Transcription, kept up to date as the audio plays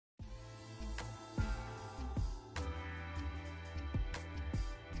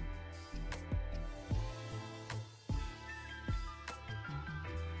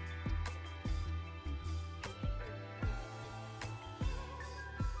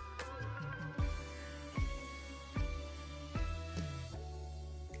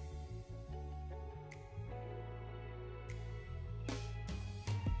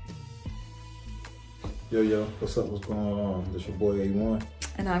Yo, what's up? What's going on? This your boy A1.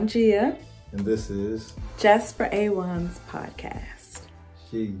 And I'm Gia. And this is Just for A1's podcast.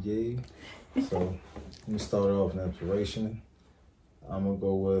 Yeah. So, let me start off an inspiration. I'm going to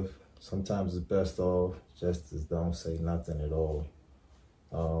go with sometimes it's best off just as don't say nothing at all.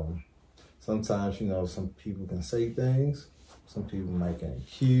 Sometimes, some people can say things. Some people might can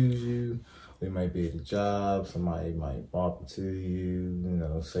accuse you. They might be at a job. Somebody might bump into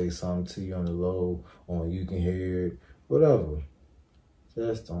you, say something to you on the low, or you can hear it, whatever.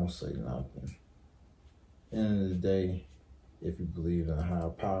 Just don't say nothing. End of the day, if you believe in a higher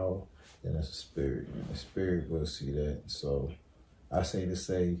power, then it's a spirit, and the spirit will see that. So I say to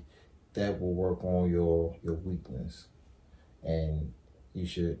say that will work on your weakness, and you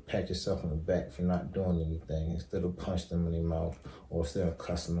should pat yourself on the back for not doing anything instead of punch them in their mouth or instead of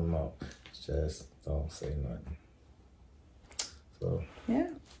cussing them out. Just don't say nothing. So yeah,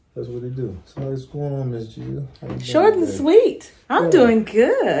 that's what they do. So what's going on, Miss Gia? Short and sweet. I'm doing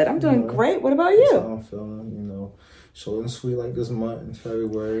good. I'm doing great. What about you? That's how I'm feeling. Short and sweet like this month in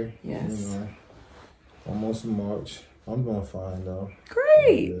February. Yes. Almost March. I'm doing fine though.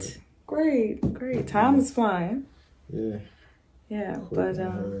 Great. Time is flying. Yeah. Yeah, but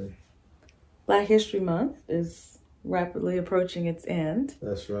Black History Month is rapidly approaching its end.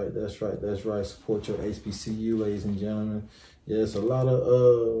 That's right. Support your HBCU, ladies and gentlemen. Yeah, there's a lot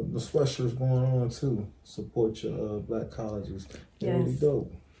of the sweatshirts going on too. Support your Black colleges. They're really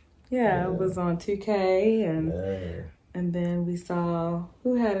dope. Yeah, it was on 2K and then we saw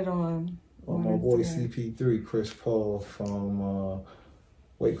who had it on. My boy CP3, Chris Paul from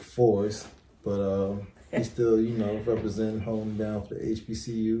Wake Forest, but he's still, representing, holding down for the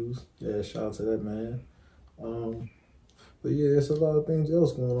HBCUs. Yeah, shout out to that man. But yeah, there's a lot of things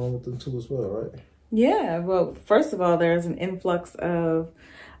else going on with them too as well, right? Yeah, well, first of all, there's an influx of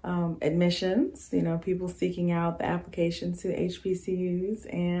admissions, people seeking out the application to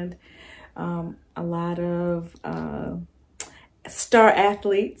HBCUs, and a lot of star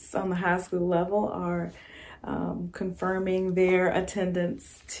athletes on the high school level are confirming their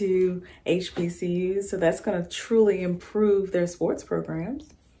attendance to HBCUs. So that's going to truly improve their sports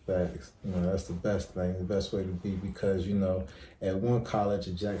programs. Facts. That's the best thing, the best way to be, because, at one college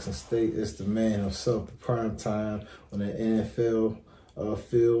at Jackson State, it's the man himself, the prime time on the NFL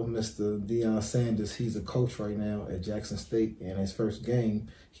field, Mr. Deion Sanders. He's a coach right now at Jackson State, and his first game,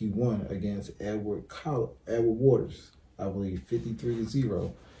 he won against Edward Waters, I believe,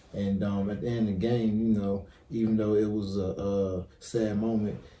 53-0. And at the end of the game, even though it was a sad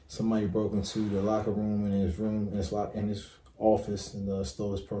moment, somebody broke into the locker room in his office and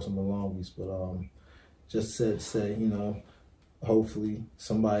stole his personal belongings. But just said to say, hopefully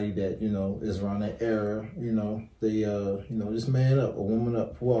somebody that is around that era, they just man up or woman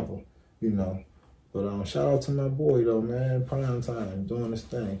up, whoever, But shout out to my boy though, man, prime time doing this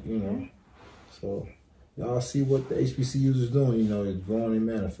thing, So y'all see what the HBCUs is doing, it's growing and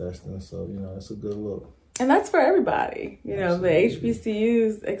manifesting. So it's a good look. And that's for everybody, the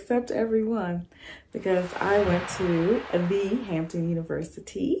HBCUs, accept everyone, because I went to the Hampton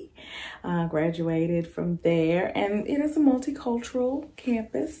University, graduated from there, and it is a multicultural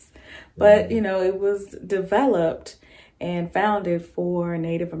campus, but, it was developed and founded for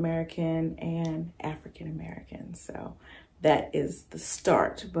Native American and African Americans, so that is the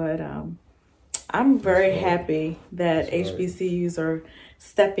start, but I'm very happy that HBCUs are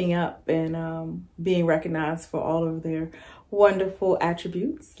stepping up and being recognized for all of their wonderful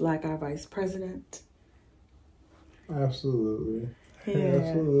attributes, like our vice president. Absolutely. Yeah.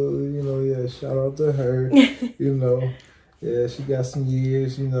 Absolutely. Shout out to her. Yeah, she got some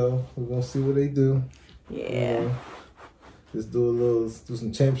years, we're going to see what they do. Yeah. Just do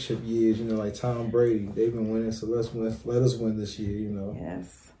some championship years, like Tom Brady. They've been winning, so let us win this year,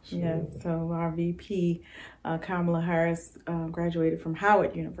 Yes. Sure. Yeah, so our VP, Kamala Harris, graduated from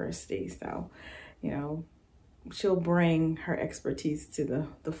Howard University. So, she'll bring her expertise to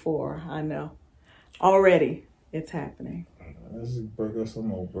the fore. I know. Already, it's happening. Let's just break up some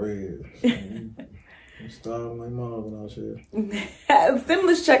more bread. I'm starving like Marvin out here.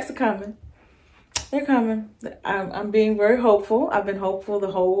 Stimulus checks are coming. They're coming. I'm being very hopeful. I've been hopeful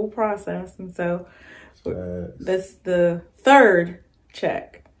the whole process. And so that's the third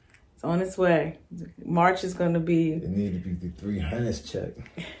check. It's on its way. March is going to be... It need to be the 300th check.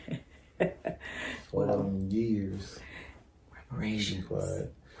 For years. Reparations.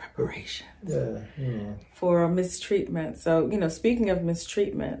 Yeah. For mistreatment. So, speaking of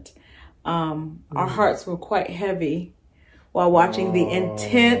mistreatment, our hearts were quite heavy while watching the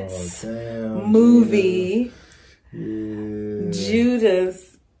intense movie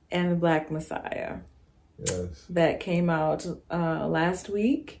Judas and the Black Messiah. Yes. That came out last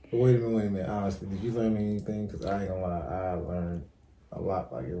week. But wait a minute. Honestly, did you learn anything? Because I ain't gonna lie, I learned a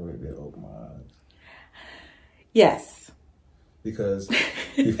lot. Like, it really did open my eyes. Yes. Because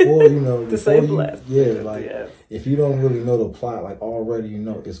before, you know, to say blessed. Yeah, like, if you don't really know the plot, like, already you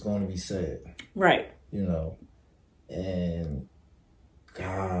know it's going to be sad. Right. You know, and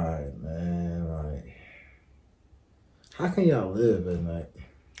God, man, like, how can y'all live at night?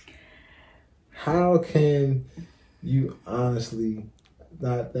 How can you honestly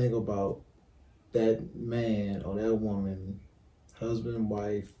not think about that man or that woman, husband,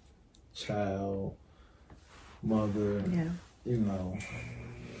 wife, child, mother, you know,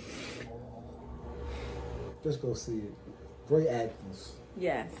 just go see it. Great actors.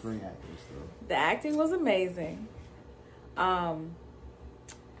 Yes. Great actors, though. The acting was amazing.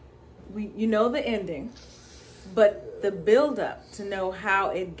 You know the ending, but the build up to know how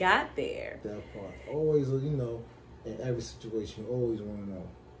it got there. That part. Always, you know, in every situation, you always want to know.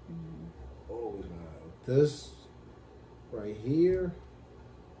 Mm-hmm. Always want to know. This right here,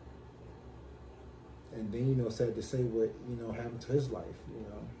 and then, you know, sad to say what, you know, happened to his life, you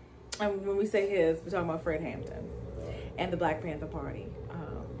know. And when we say his, we're talking about Fred Hampton and the Black Panther Party.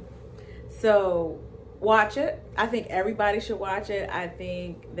 So watch it. I think everybody should watch it. I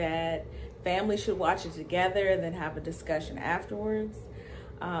think that families should watch it together and then have a discussion afterwards.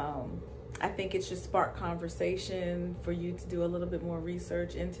 I think it should spark conversation for you to do a little bit more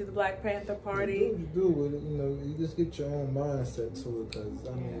research into the Black Panther Party. You do with it, you know, you just get your own mindset to it, because,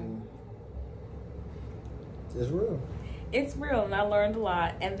 I mean, it's real. It's real, and I learned a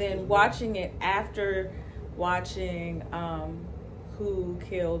lot. And then watching it after watching Who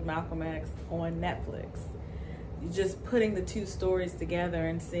Killed Malcolm X on Netflix, just putting the two stories together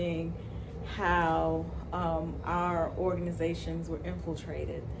and seeing how our organizations were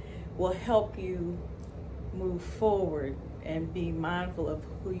infiltrated will help you move forward and be mindful of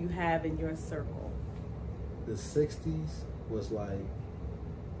who you have in your circle. The 60s was like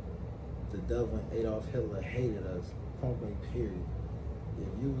the devil and Adolf Hitler hated us, point blank period.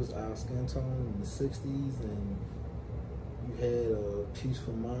 If you was our skin tone in the 60s and you had a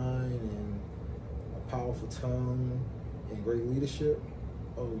peaceful mind and a powerful tongue and great leadership,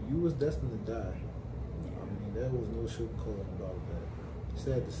 you was destined to die. I mean, there was no sugarcoating about that.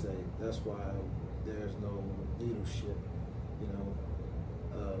 Sad to say, that's why there's no leadership, you know,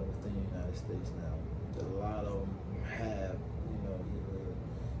 within the United States now. A lot of them have, you know, either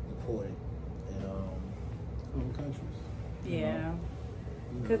deported in other countries. Yeah,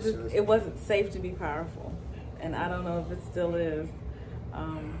 because it wasn't safe to be powerful, and I don't know if it still is.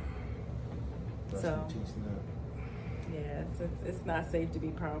 So yeah, it's not safe to be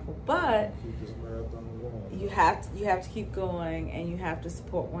powerful, but you have to keep going, and you have to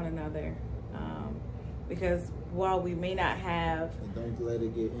support one another, because while we may not have, and don't let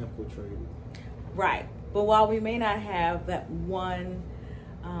it get infiltrated. Right, but while we may not have that one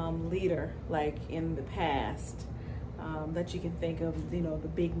leader like in the past that you can think of, you know, the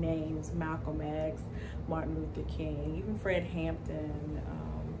big names, Malcolm X, Martin Luther King, even Fred Hampton.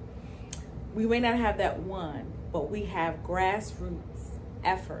 We may not have that one, but we have grassroots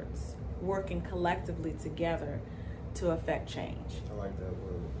efforts working collectively together to affect change. I like that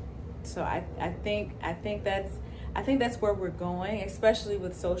word. So I think that's where we're going, especially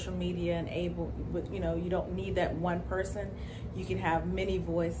with social media and you don't need that one person. You can have many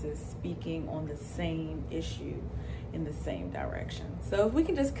voices speaking on the same issue in the same direction. So if we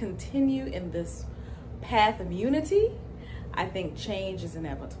can just continue in this path of unity, I think change is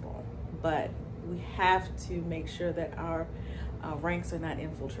inevitable. But we have to make sure that our ranks are not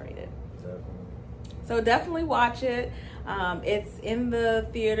infiltrated. Definitely. So definitely watch it. It's in the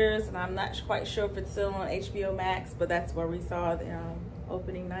theaters, and I'm not quite sure if it's still on HBO Max, but that's where we saw the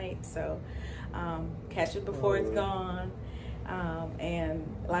opening night. So catch it before it's gone. And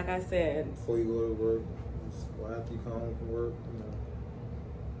like I said, before you go to work, or after you come home from work, you know,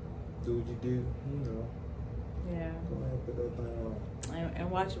 do what you do, you know. Yeah. Go ahead and put that thing on.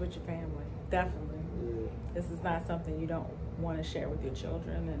 And watch it with your family. Definitely. Yeah. This is not something you don't want to share with your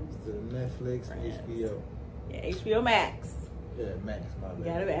children. And the Netflix, friends. HBO. Yeah, HBO Max. Yeah, Max. My bad. You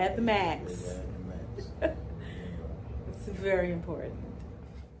gotta add the Max. Yeah, add the Max. It's very important.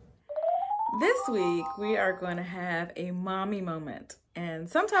 This week we are going to have a mommy moment, and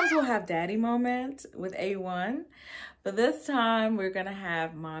sometimes we'll have daddy moment with A1, but this time we're going to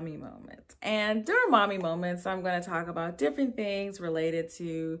have mommy moment. And during mommy moments, I'm going to talk about different things related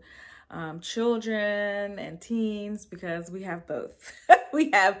to children and teens, because we have both.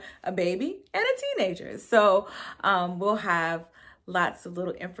 We have a baby and a teenager. So we'll have lots of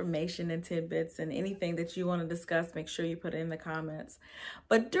little information and tidbits, and anything that you want to discuss, make sure you put it in the comments.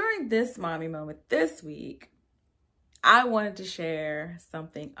 But during this mommy moment this week, I wanted to share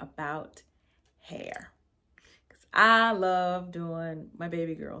something about hair, because I love doing my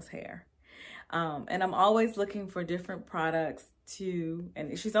baby girl's hair. And I'm always looking for different products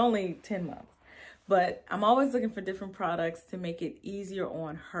and she's only 10 months, but I'm always looking for different products to make it easier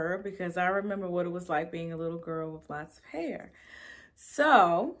on her, because I remember what it was like being a little girl with lots of hair.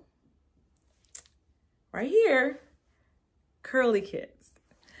 So right here, Curly Kids.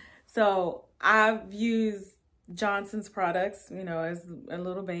 So I've used Johnson's products, you know, as a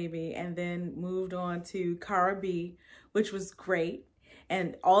little baby, and then moved on to Cara B, which was great.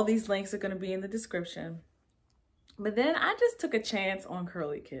 And all these links are going to be in the description. But then I just took a chance on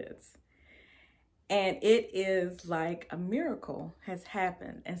Curly Kids. And it is like a miracle has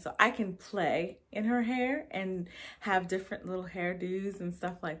happened. And so I can play in her hair and have different little hairdos and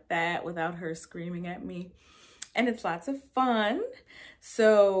stuff like that without her screaming at me. And it's lots of fun.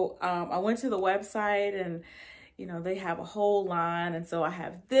 So I went to the website, and you know, they have a whole line. And so I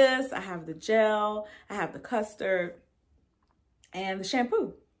have this, I have the gel, I have the custard, and the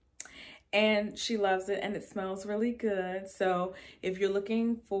shampoo. And she loves it, and it smells really good. So if you're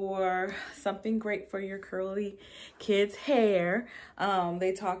looking for something great for your Curly Kids hair,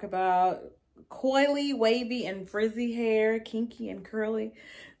 they talk about coily, wavy, and frizzy hair, kinky and curly.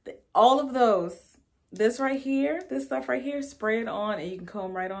 All of those. This stuff right here, spray it on, and you can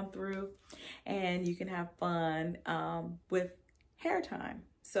comb right on through, and you can have fun with hair time.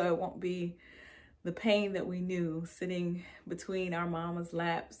 So it won't be the pain that we knew sitting between our mama's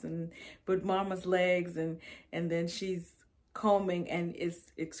laps and with mama's legs, and then she's combing, and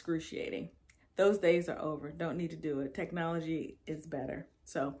it's excruciating. Those days are over. Don't need to do it. Technology is better.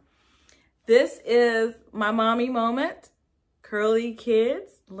 So this is my mommy moment. Curly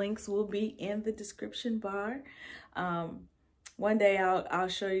Kids. Links will be in the description bar. One day I'll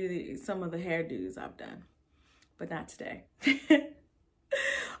show you some of the hairdos I've done, but not today.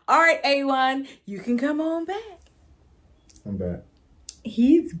 All right, A1, you can come on back. I'm back.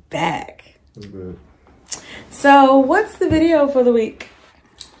 He's back. That's good. So what's the video for the week?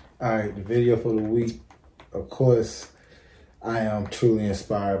 All right, the video for the week, of course, I am truly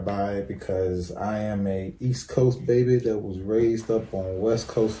inspired by it, because I am a East Coast baby that was raised up on West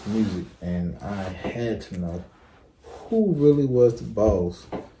Coast music, and I had to know who really was the boss.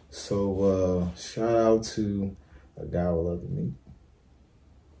 So shout out to a guy I would love to meet,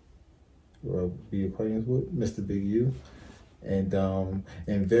 be acquainted with, Mr. Big U, and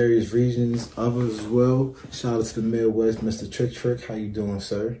in various regions, others as well. Shout out to the Midwest, Mr. Trick. How you doing,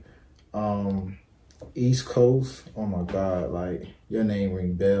 sir? East Coast, oh my God, like your name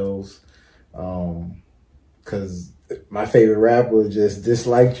ring bells. Cause my favorite rapper just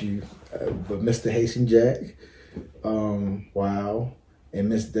disliked you, but Mr. Haitian Jack, wow, and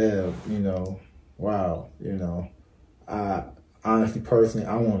Miss Deb, you know, wow, you know, I honestly, personally,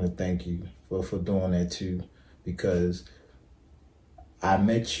 I want to thank you for doing that too, because I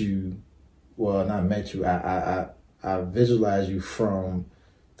met you, well, not met you, I visualized you from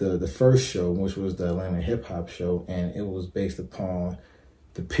the first show, which was the Atlanta Hip Hop show, and it was based upon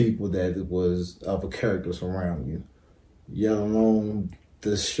the people that it was of a characters around you. Yet alone,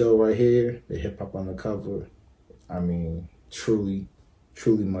 this show right here, the Hip Hop Undercover, I mean, truly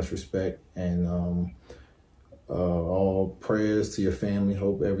much respect, and all prayers to your family.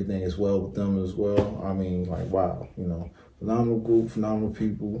 Hope everything is well with them as well. I mean, like, wow, you know, phenomenal group, phenomenal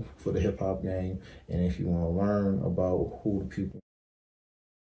people for the hip hop game. And if you want to learn about who the people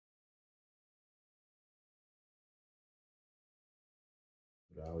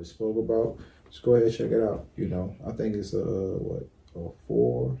I always spoke about, just go ahead and check it out. You know, I think it's a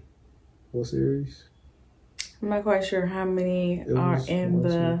four series. I'm not quite sure how many are in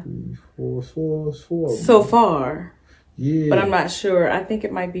the 4 so far. Yeah, but I'm not sure. I think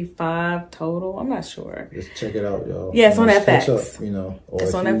it might be 5 total. I'm not sure. Just check it out, y'all. Yeah, it's on FX. FX. Up, you know, or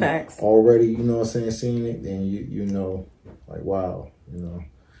it's on FX. Already, you know what I'm saying, seen it, then you know, like, wow, you know,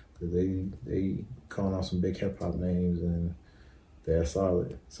 because they calling out some big hip hop names, and they're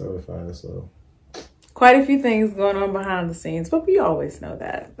solid, certified. So quite a few things going on behind the scenes, but we always know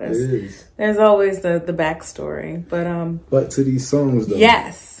that. There's always the backstory. But to these songs though.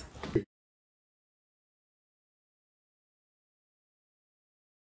 Yes.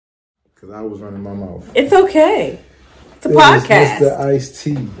 Because I was running my mouth. It's okay. It's a podcast. Mr.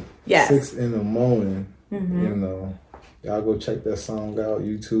 Ice-T. Yes. 6 in the morning. Mm-hmm. You know. Y'all go check that song out,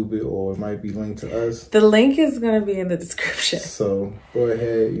 YouTube it, or it might be linked to us. The link is going to be in the description. So go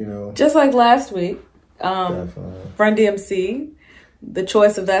ahead, you know. Just like last week. Run DMC the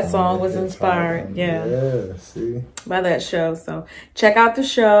choice of that song was inspired. Yeah, see? By that show. So check out the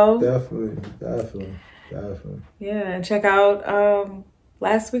show. Definitely. Yeah, and check out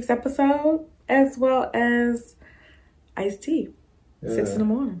last week's episode as well as Ice-T. 6 in the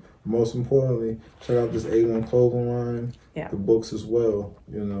morning. Most importantly, check out this A1 clothing line. Yeah. The books as well,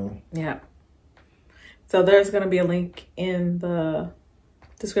 you know. Yeah. So there's going to be a link in the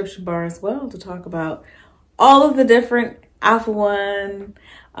description bar as well to talk about all of the different Alpha One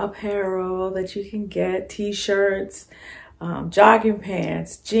apparel that you can get. T-shirts, jogging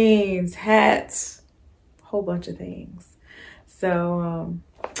pants, jeans, hats, a whole bunch of things. So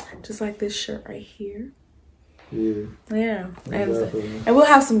just like this shirt right here. Yeah. And we'll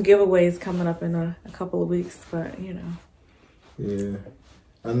have some giveaways coming up in a couple of weeks, but you know. Yeah.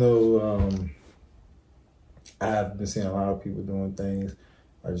 I know I have been seeing a lot of people doing things.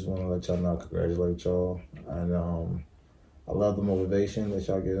 I just want to let y'all know, congratulate y'all. And I love the motivation that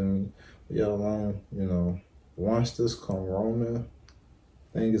y'all giving me. But y'all alone, you know, once this corona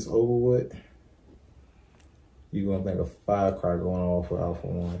thing is over with, you're going to think a firecracker going off for Alpha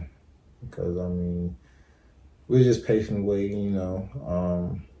One. Because, I mean, we're just patiently waiting, you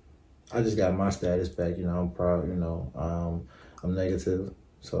know. I just got my status back, you know. I'm proud, you know. I'm negative.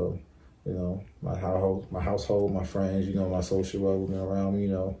 So, you know, my household, my friends, you know, my social world been around me, you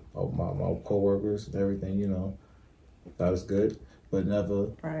know, my co-workers and everything, you know. That is good. But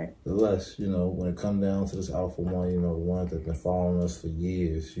nevertheless, you know, when it comes down to this Alpha One, you know, the one that's been following us for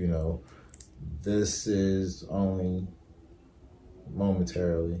years, you know, this is only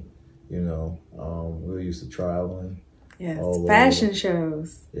momentarily, you know. We're used to traveling. Yes, fashion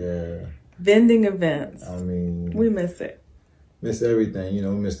shows. Yeah. Vending events. I mean, we miss it. Miss everything, you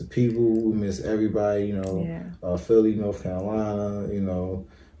know. We miss the people. We miss everybody, you know. Yeah. Philly, North Carolina, you know,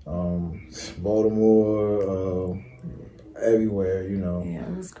 Baltimore, everywhere, you know. Yeah,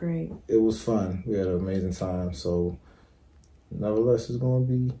 it was great. It was fun. We had an amazing time. So, nevertheless, it's going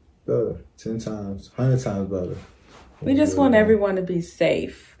to be better. 10 times, 100 times better. We just want everyone to be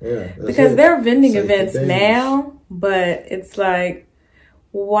safe. Yeah. Because there are vending events now, but it's like,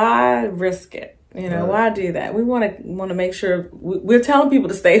 why risk it? You know, why do that? We want to make sure we're telling people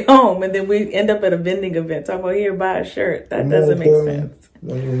to stay home, and then we end up at a vending event talking about, here, buy a shirt. That doesn't make sense.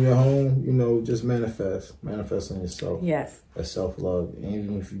 When you're home, you know, just manifest on yourself. Yes. That's self-love. And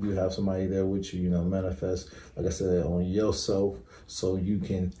even if you do have somebody there with you, you know, manifest, like I said, on yourself, so you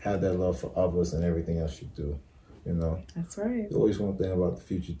can have that love for others and everything else you do. You know, that's right. There's always one thing about the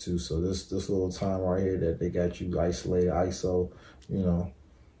future too. So this little time right here that they got you isolated, ISO, you know.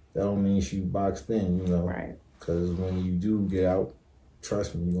 That don't mean you boxed in, you know. Right. Because when you do get out,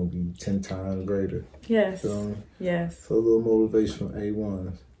 trust me, you're going to be 10 times greater. Yes. So, yes. So a little motivation from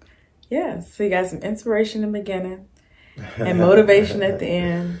A1. Yes. So you got some inspiration in the beginning and motivation at the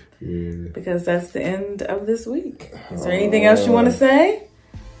end. Yeah. Because that's the end of this week. Is there anything else you want to say?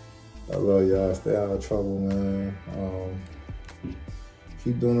 I love y'all. Stay out of trouble, man.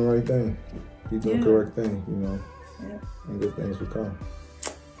 Keep doing the right thing. Keep doing the correct thing, you know. Yeah. And good things will come.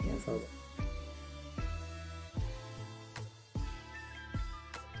 Yes.